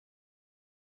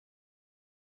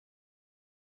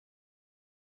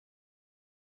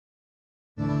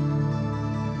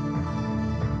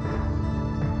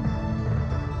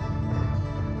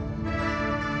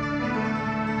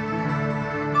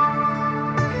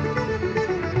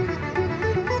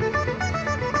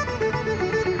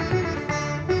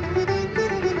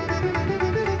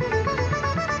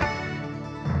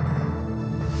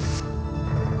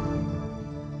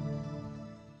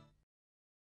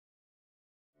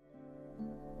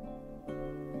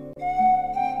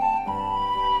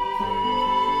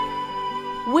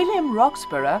William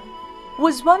Roxburgh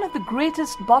was one of the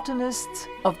greatest botanists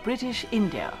of British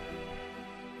India.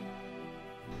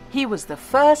 He was the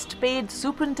first paid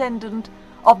superintendent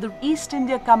of the East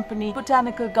India Company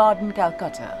Botanical Garden,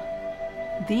 Calcutta.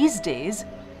 These days,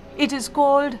 it is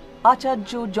called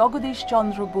Acharya Jagadish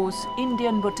Chandra Bose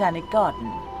Indian Botanic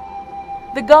Garden.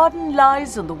 The garden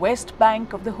lies on the west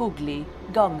bank of the Hooghly,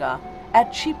 Ganga,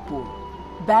 at Shibpur,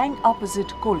 bang opposite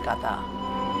Kolkata.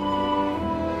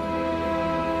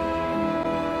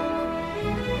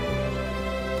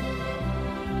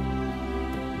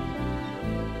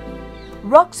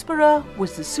 Roxburgh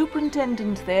was the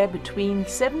superintendent there between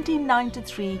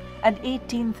 1793 and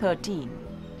 1813.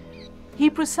 He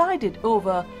presided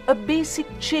over a basic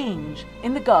change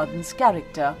in the garden's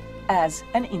character as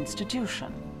an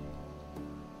institution.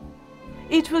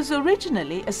 It was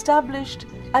originally established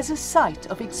as a site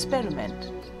of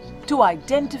experiment to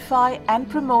identify and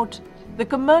promote the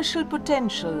commercial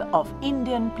potential of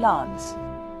Indian plants,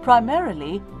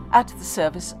 primarily at the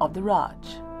service of the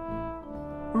Raj.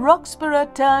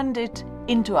 Roxburgh turned it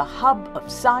into a hub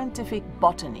of scientific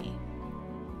botany.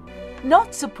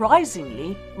 Not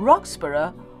surprisingly,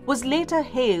 Roxburgh was later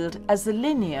hailed as the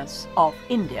Linnaeus of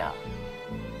India.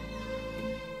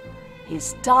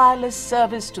 His tireless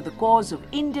service to the cause of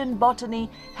Indian botany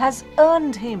has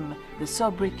earned him the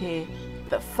sobriquet,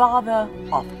 the father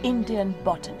of Indian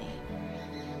botany.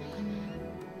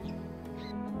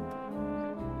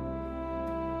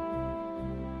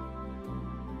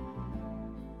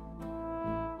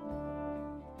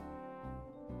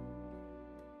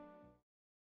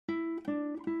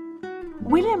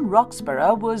 William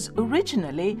Roxburgh was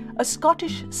originally a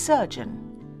Scottish surgeon.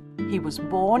 He was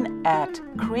born at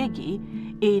Craigie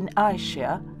in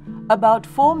Ayrshire, about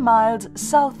 4 miles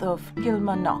south of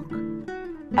Kilmarnock,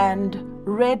 and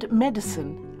read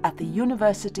medicine at the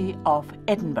University of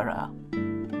Edinburgh.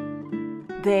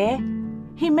 There,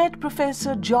 he met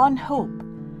Professor John Hope,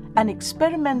 an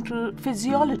experimental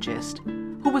physiologist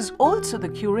who was also the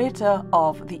curator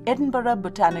of the Edinburgh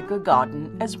Botanical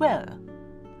Garden as well.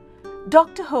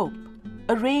 Dr. Hope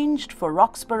arranged for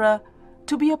Roxburgh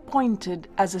to be appointed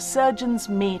as a surgeon's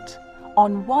mate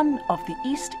on one of the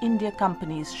East India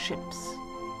Company's ships.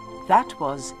 That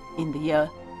was in the year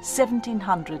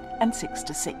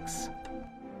 1766.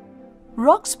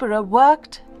 Roxburgh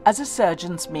worked as a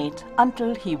surgeon's mate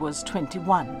until he was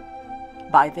 21.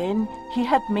 By then, he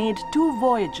had made 2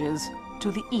 voyages to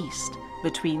the East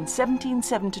between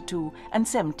 1772 and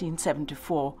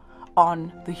 1774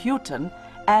 on the Houghton,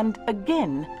 and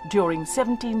again during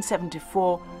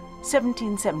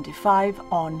 1774-1775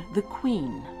 on the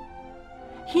Queen.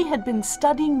 He had been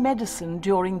studying medicine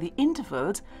during the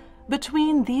intervals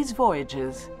between these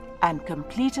voyages and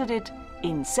completed it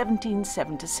in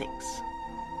 1776.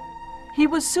 He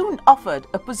was soon offered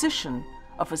a position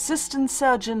of assistant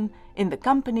surgeon in the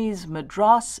company's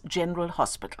Madras General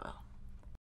Hospital.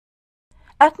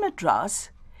 At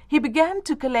Madras, he began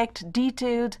to collect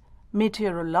detailed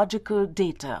meteorological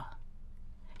data.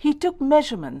 He took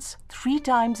measurements 3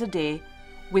 times a day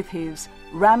with his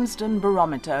Ramsden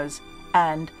barometers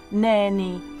and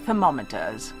Nairne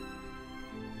thermometers.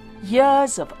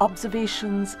 Years of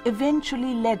observations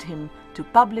eventually led him to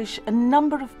publish a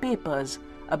number of papers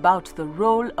about the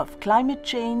role of climate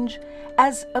change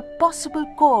as a possible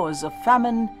cause of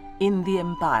famine in the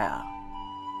empire.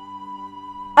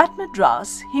 At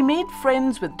Madras, he made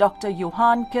friends with Dr.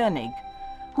 Johann Koenig,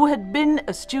 who had been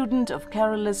a student of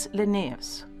Carolus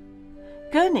Linnaeus.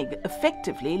 Koenig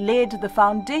effectively laid the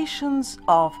foundations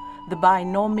of the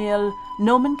binomial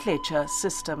nomenclature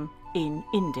system in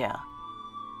India.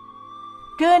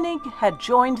 Koenig had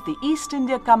joined the East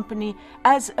India Company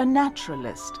as a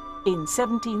naturalist in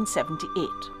 1778.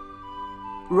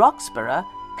 Roxburgh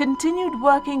continued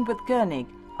working with Koenig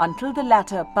until the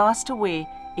latter passed away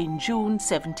in June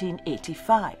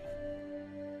 1785.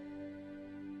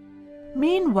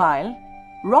 Meanwhile,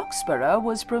 Roxburgh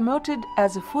was promoted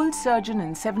as a full surgeon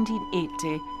in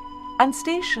 1780 and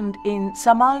stationed in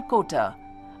Samalkota,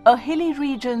 a hilly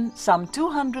region some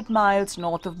 200 miles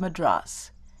north of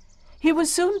Madras. He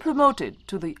was soon promoted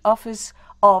to the office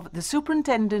of the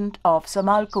superintendent of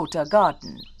Samalkota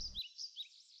Garden.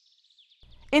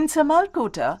 In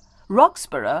Samalkota,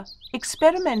 Roxburgh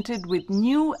experimented with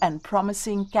new and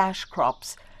promising cash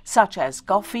crops such as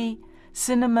coffee,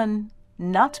 cinnamon,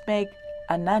 nutmeg,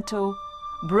 annatto,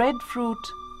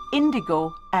 breadfruit,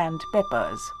 indigo, and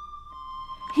peppers.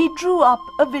 He drew up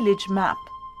a village map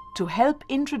to help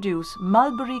introduce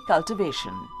mulberry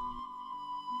cultivation.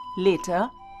 Later,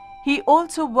 he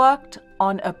also worked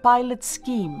on a pilot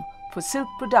scheme for silk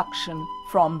production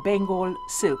from Bengal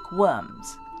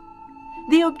silkworms.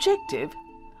 The objective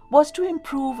was to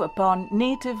improve upon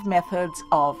native methods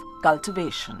of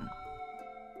cultivation.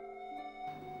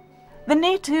 The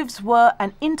natives were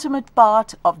an intimate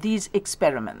part of these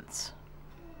experiments.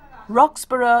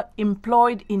 Roxburgh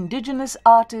employed indigenous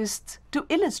artists to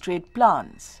illustrate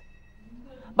plants.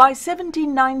 By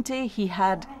 1790, he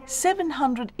had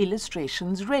 700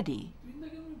 illustrations ready.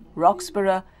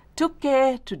 Roxburgh took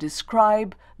care to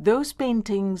describe those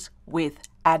paintings with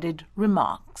added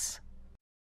remarks.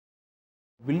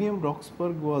 William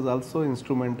Roxburgh was also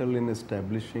instrumental in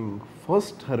establishing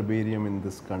first herbarium in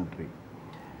this country.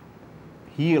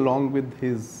 He, along with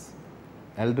his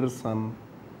elder son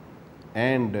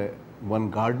and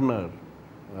one gardener,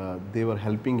 they were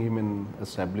helping him in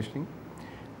establishing.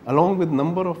 Along with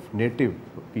number of native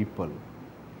people,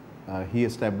 he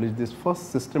established this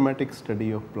first systematic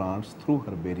study of plants through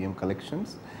herbarium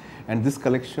collections. And these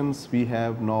collections we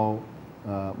have now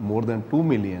more than 2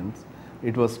 million.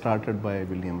 It was started by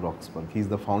William Roxburgh. He is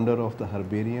the founder of the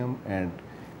herbarium and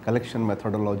collection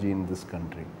methodology in this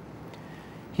country.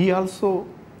 He also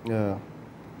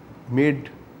made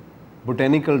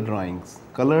botanical drawings,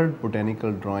 colored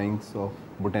botanical drawings of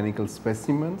botanical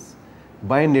specimens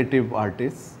by native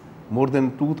artists. More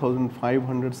than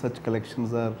 2,500 such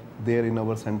collections are there in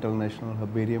our Central National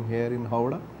Herbarium here in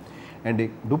Howrah, and a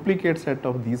duplicate set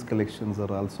of these collections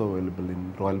are also available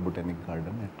in Royal Botanic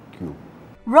Garden at Kew.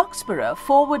 Roxburgh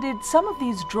forwarded some of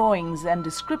these drawings and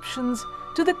descriptions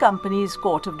to the company's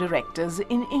court of directors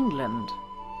in England.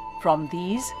 From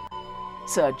these,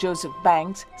 Sir Joseph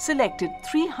Banks selected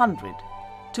 300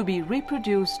 to be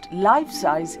reproduced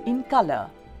life-size in colour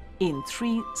in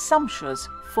 3 sumptuous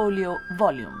folio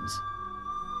volumes.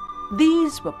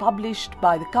 These were published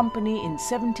by the company in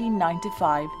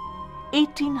 1795,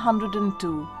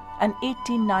 1802 and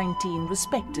 1819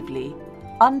 respectively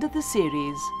under the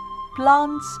series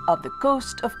Plants of the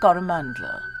Coast of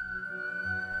Coromandel.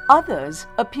 Others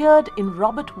appeared in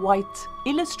Robert White's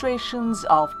Illustrations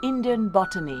of Indian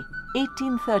Botany,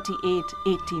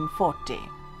 1838-1840.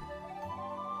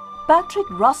 Patrick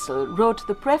Russell wrote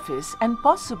the preface and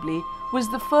possibly was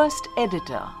the first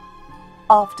editor.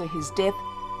 After his death,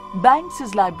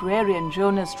 Banks's librarian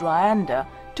Jonas Dryander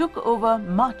took over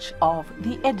much of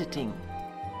the editing.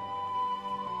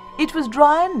 It was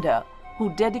Dryander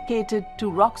who dedicated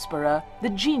to Roxburgh the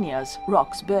Genius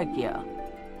Roxburghia,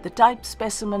 the type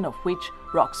specimen of which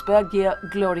Roxburghia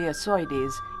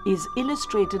gloriosoides is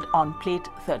illustrated on plate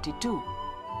 32.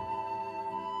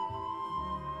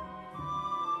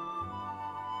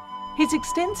 His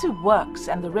extensive works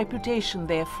and the reputation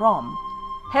therefrom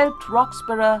helped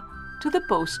Roxburgh to the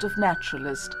post of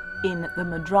naturalist in the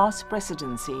Madras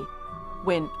Presidency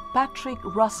when Patrick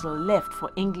Russell left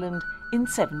for England in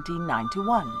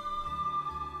 1791.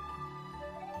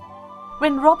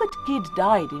 When Robert Kidd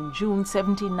died in June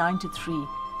 1793,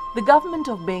 the government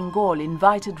of Bengal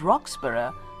invited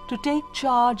Roxburgh to take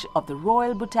charge of the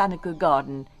Royal Botanical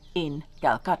Garden in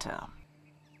Calcutta.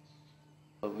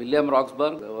 William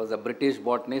Roxburgh was a British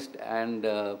botanist and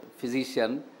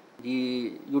physician.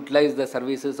 He utilized the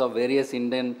services of various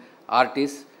Indian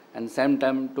artists and sent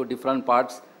them to different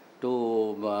parts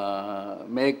to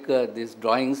make these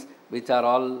drawings, which are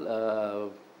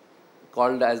all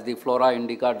called as the Flora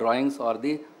Indica drawings or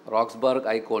the Roxburgh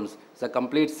icons. It's a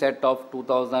complete set of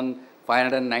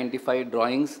 2,595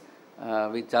 drawings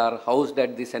which are housed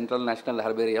at the Central National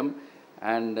Herbarium,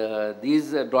 and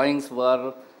these drawings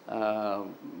were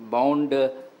bound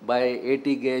by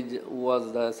A.T. Gage, who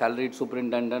was the salaried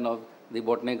superintendent of the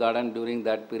Botany Garden during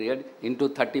that period, into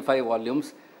 35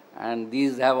 volumes, and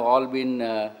these have all been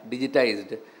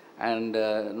digitized, and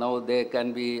now they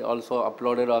can be also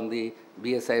uploaded on the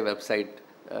BSI website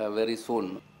very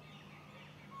soon.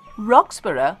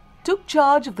 Roxburgh took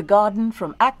charge of the garden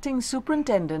from acting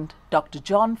superintendent Dr.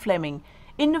 John Fleming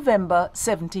in November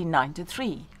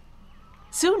 1793.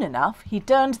 Soon enough, he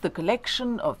turned the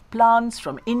collection of plants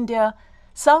from India,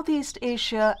 Southeast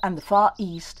Asia and the Far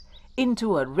East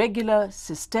into a regular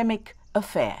systemic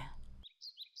affair.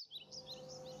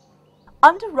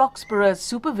 Under Roxburgh's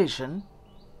supervision,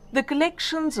 the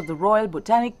collections of the Royal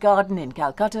Botanic Garden in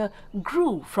Calcutta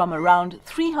grew from around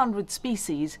 300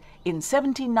 species in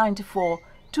 1794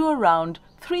 to around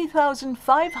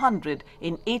 3,500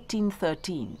 in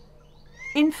 1813.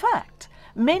 In fact,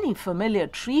 many familiar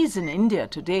trees in India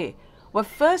today were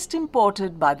first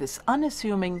imported by this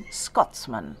unassuming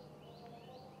Scotsman.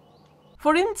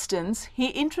 For instance, he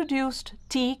introduced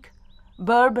teak,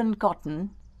 bourbon cotton,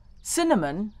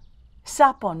 cinnamon,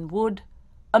 sapon wood,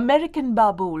 American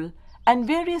babool, and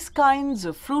various kinds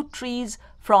of fruit trees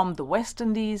from the West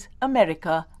Indies,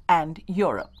 America, and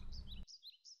Europe.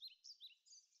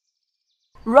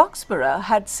 Roxburgh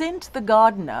had sent the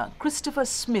gardener Christopher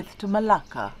Smith to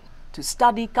Malacca to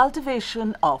study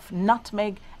cultivation of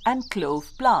nutmeg and clove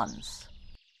plants.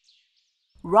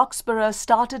 Roxburgh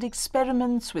started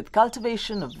experiments with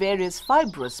cultivation of various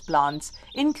fibrous plants,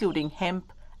 including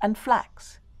hemp and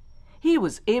flax. He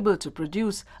was able to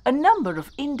produce a number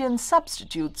of Indian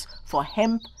substitutes for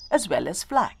hemp as well as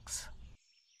flax.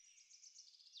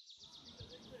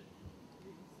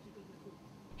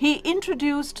 He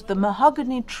introduced the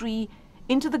mahogany tree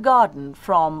into the garden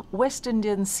from West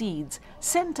Indian seeds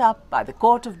sent up by the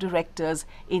Court of Directors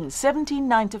in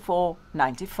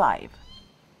 1794-95.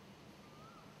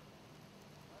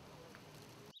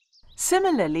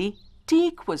 Similarly,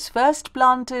 teak was first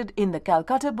planted in the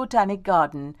Calcutta Botanic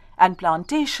Garden, and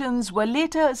plantations were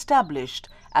later established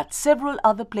at several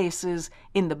other places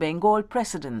in the Bengal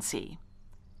Presidency.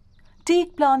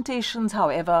 Teak plantations,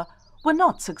 however, were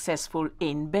not successful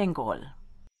in Bengal.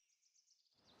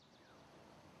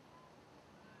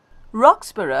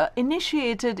 Roxburgh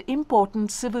initiated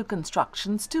important civil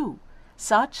constructions too,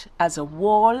 such as a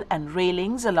wall and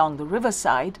railings along the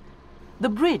riverside, the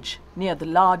bridge near the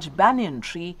large banyan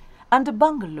tree, and a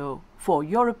bungalow for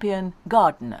European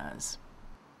gardeners.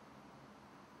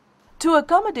 To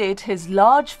accommodate his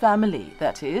large family,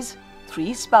 that is,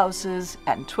 3 spouses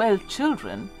and 12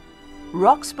 children,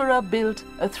 Roxburgh built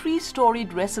a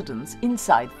 3-storied residence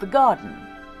inside the garden.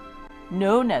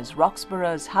 Known as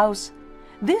Roxburgh's house,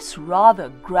 this rather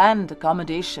grand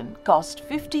accommodation cost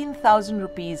 15,000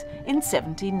 rupees in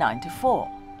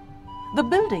 1794. The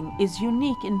building is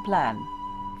unique in plan,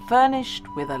 furnished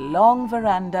with a long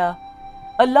veranda,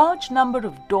 a large number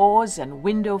of doors and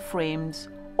window frames,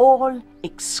 all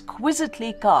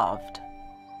exquisitely carved.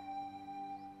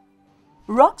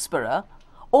 Roxburgh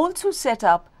also set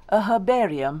up a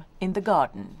herbarium in the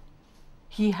garden.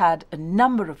 He had a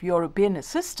number of European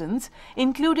assistants,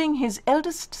 including his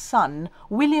eldest son,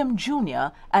 William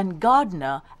Jr., and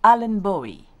gardener Alan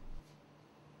Bowie.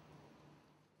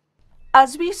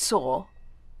 As we saw,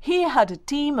 he had a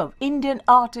team of Indian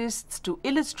artists to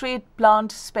illustrate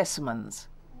plant specimens.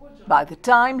 By the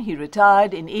time he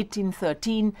retired in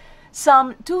 1813,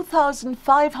 some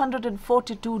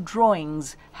 2,542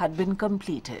 drawings had been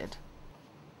completed.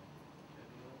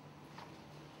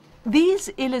 These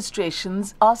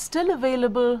illustrations are still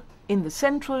available in the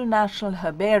Central National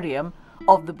Herbarium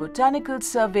of the Botanical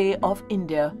Survey of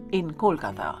India in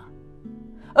Kolkata.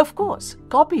 Of course,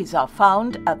 copies are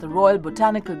found at the Royal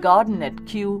Botanical Garden at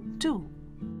Kew too.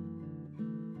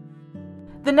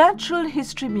 The Natural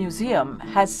History Museum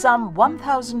has some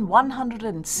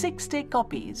 1,160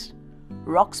 copies.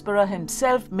 Roxburgh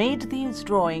himself made these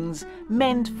drawings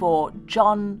meant for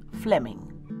John Fleming.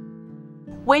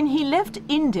 When he left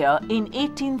India in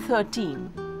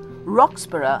 1813,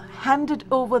 Roxburgh handed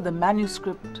over the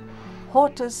manuscript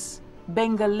Hortus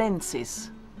Bengalensis,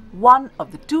 one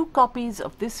of the 2 copies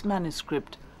of this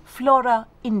manuscript, Flora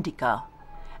Indica,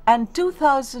 and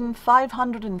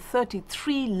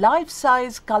 2,533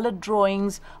 life-size coloured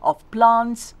drawings of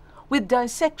plants with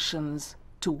dissections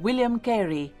to William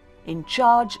Carey, in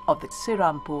charge of the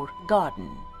Sirampur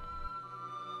garden.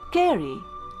 Carey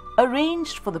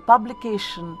arranged for the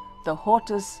publication the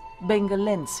Hortus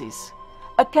Bengalensis,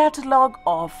 a catalogue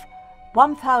of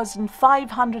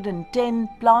 1,510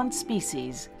 plant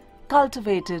species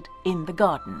cultivated in the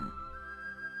garden.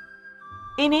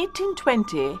 In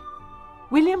 1820,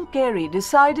 William Carey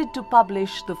decided to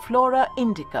publish the Flora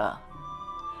Indica.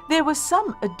 There were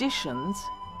some additions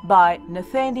by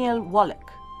Nathaniel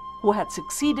Wallach, who had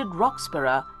succeeded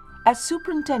Roxburgh as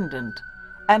superintendent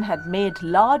and had made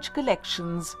large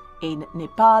collections in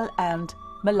Nepal and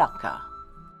Malacca.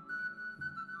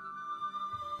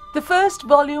 The first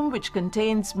volume, which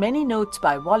contains many notes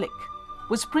by Wallach,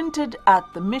 was printed at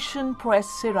the Mission Press,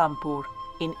 Sirampur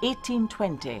in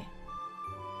 1820,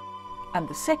 and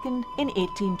the second in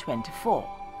 1824.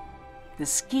 The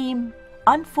scheme,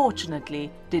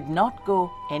 unfortunately, did not go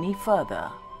any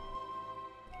further.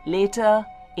 Later,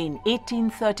 in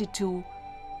 1832,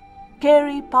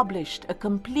 Carey published a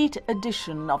complete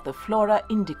edition of the Flora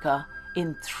Indica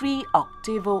in 3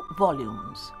 octavo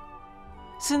volumes.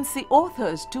 Since the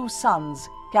author's 2 sons,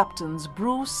 Captains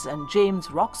Bruce and James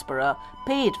Roxburgh,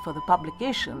 paid for the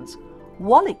publications,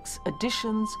 Wallach's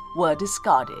editions were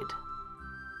discarded.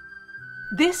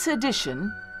 This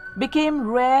edition became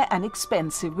rare and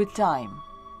expensive with time.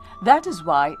 That is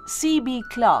why C.B.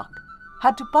 Clarke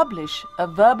had to publish a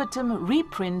verbatim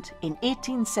reprint in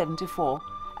 1874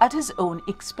 at his own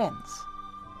expense.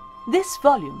 This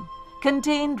volume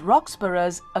contained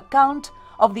Roxburgh's account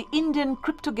of the Indian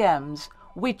cryptogams,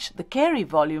 which the Carey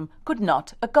volume could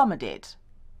not accommodate.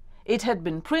 It had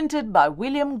been printed by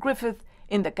William Griffith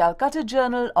in the Calcutta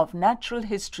Journal of Natural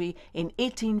History in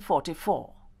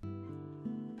 1844.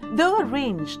 Though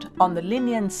arranged on the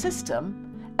Linnean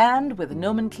system and with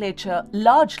nomenclature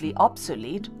largely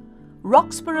obsolete,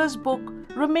 Roxburgh's book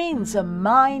remains a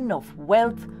mine of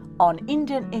wealth on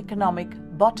Indian economic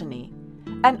botany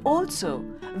and also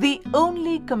the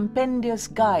only compendious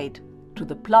guide to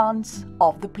the plants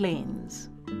of the plains.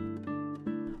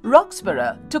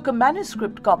 Roxburgh took a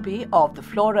manuscript copy of the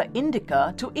Flora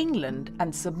Indica to England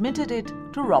and submitted it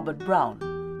to Robert Brown.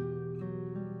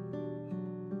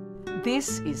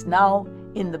 This is now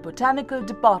in the Botanical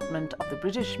Department of the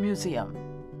British Museum.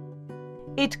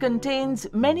 It contains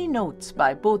many notes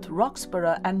by both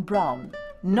Roxburgh and Brown,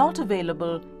 not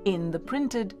available in the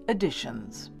printed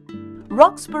editions.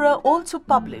 Roxburgh also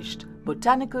published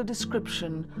botanical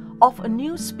description of a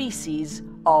new species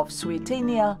of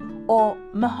Suetania or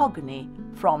mahogany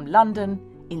from London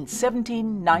in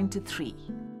 1793.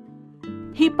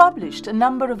 He published a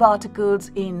number of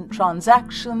articles in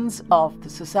Transactions of the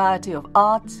Society of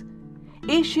Arts,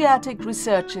 Asiatic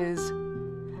Researches,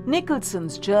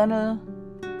 Nicholson's Journal,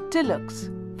 Tilloch's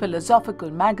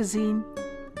Philosophical Magazine,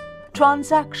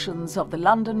 Transactions of the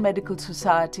London Medical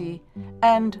Society,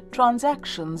 and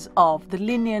Transactions of the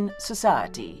Linnean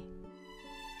Society.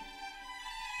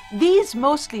 These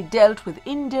mostly dealt with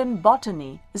Indian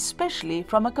botany, especially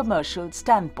from a commercial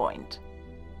standpoint.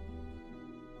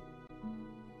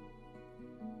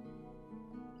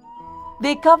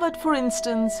 They covered, for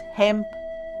instance, hemp,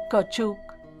 caoutchouc,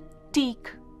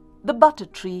 teak, the butter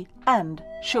tree, and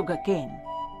sugarcane.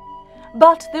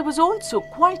 But there was also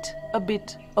quite a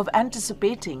bit of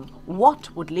anticipating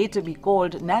what would later be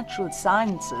called natural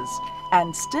sciences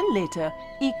and still later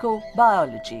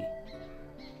ecobiology.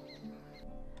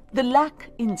 The lac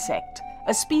insect,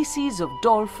 a species of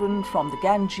dolphin from the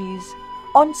Ganges,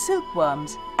 on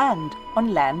silkworms and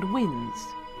on land winds.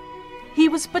 He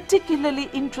was particularly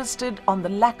interested on the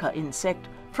lacquer insect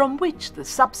from which the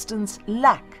substance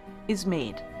lac is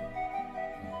made.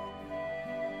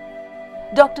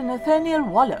 Dr. Nathaniel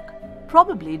Wallach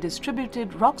probably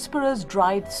distributed Roxburgh's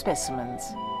dried specimens.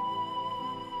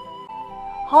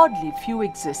 Hardly few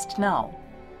exist now,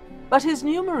 but his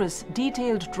numerous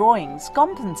detailed drawings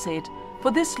compensate for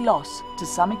this loss to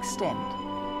some extent.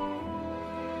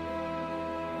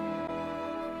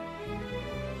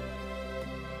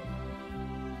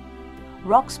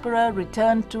 Roxburgh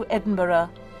returned to Edinburgh,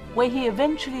 where he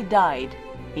eventually died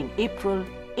in April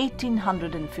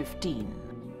 1815.